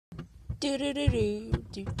Do do do do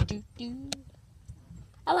do do do.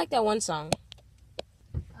 I like that one song.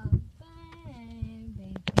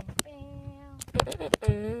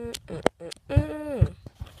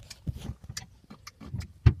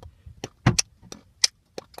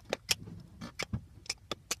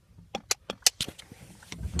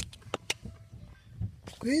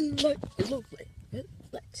 Green light, yellow light, red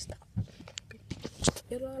light, stop.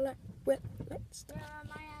 Yellow light, red light, stop.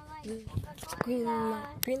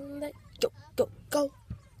 Green light, go, go, go.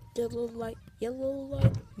 Yellow light,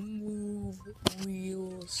 move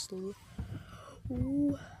real slow.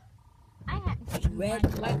 Ooh.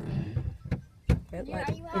 Red light. Red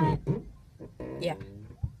light. Yeah.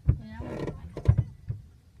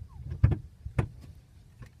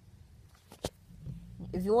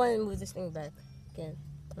 If you want to move this thing back, again.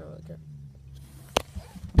 Oh, okay.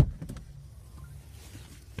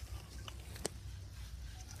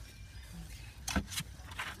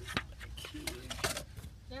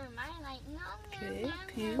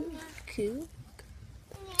 Cool.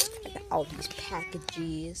 All these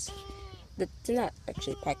packages. They're not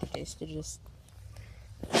actually packages, they're just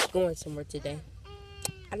going somewhere today.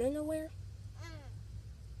 I don't know where.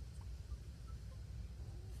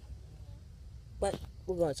 But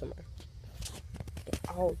we're going somewhere. And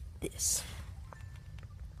all this.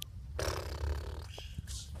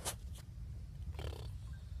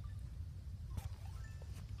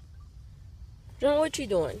 John, what you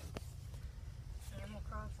doing? Animal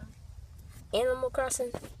Crossing. Animal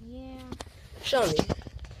Crossing? Yeah. Show me.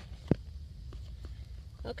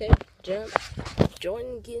 Okay, jump.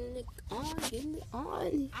 Jordan getting it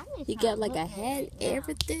on. He got like a hat and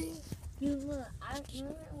everything. You look, I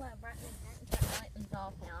remember when I brought this hat and put light and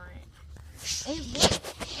dolphin on it. It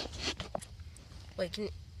worked. Wait,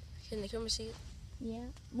 can the camera see it?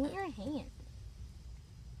 Yeah. Move your hand.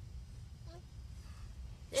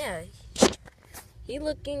 Yeah. He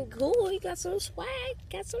looking cool. He got some swag.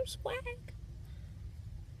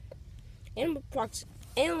 Animal Crossing.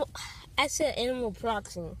 I said Animal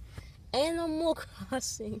Crossing. Animal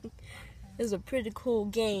Crossing is a pretty cool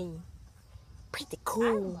game. Pretty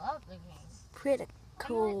cool. I love the game. Pretty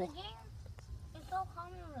cool. I like the game. It's so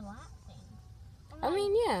calm and relaxing. I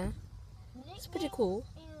mean, yeah. It's pretty cool.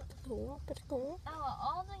 Pretty cool.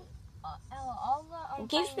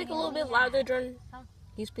 Can you speak a little bit louder, Jordan? Huh?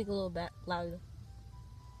 Can you speak a little bit louder?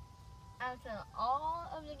 Out of all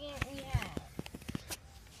of the games we had,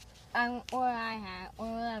 or I had,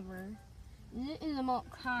 or whatever, this is the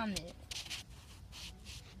most common.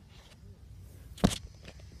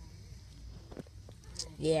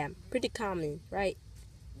 Yeah, pretty common, right?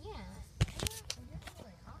 Yeah. It's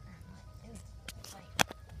really hot.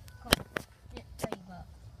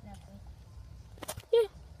 Yeah,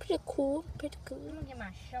 pretty cool. I'm gonna get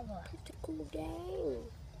my shovel out. Pretty cool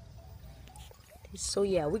game. So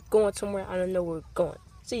yeah, we're going somewhere. I don't know where we're going.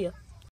 See ya.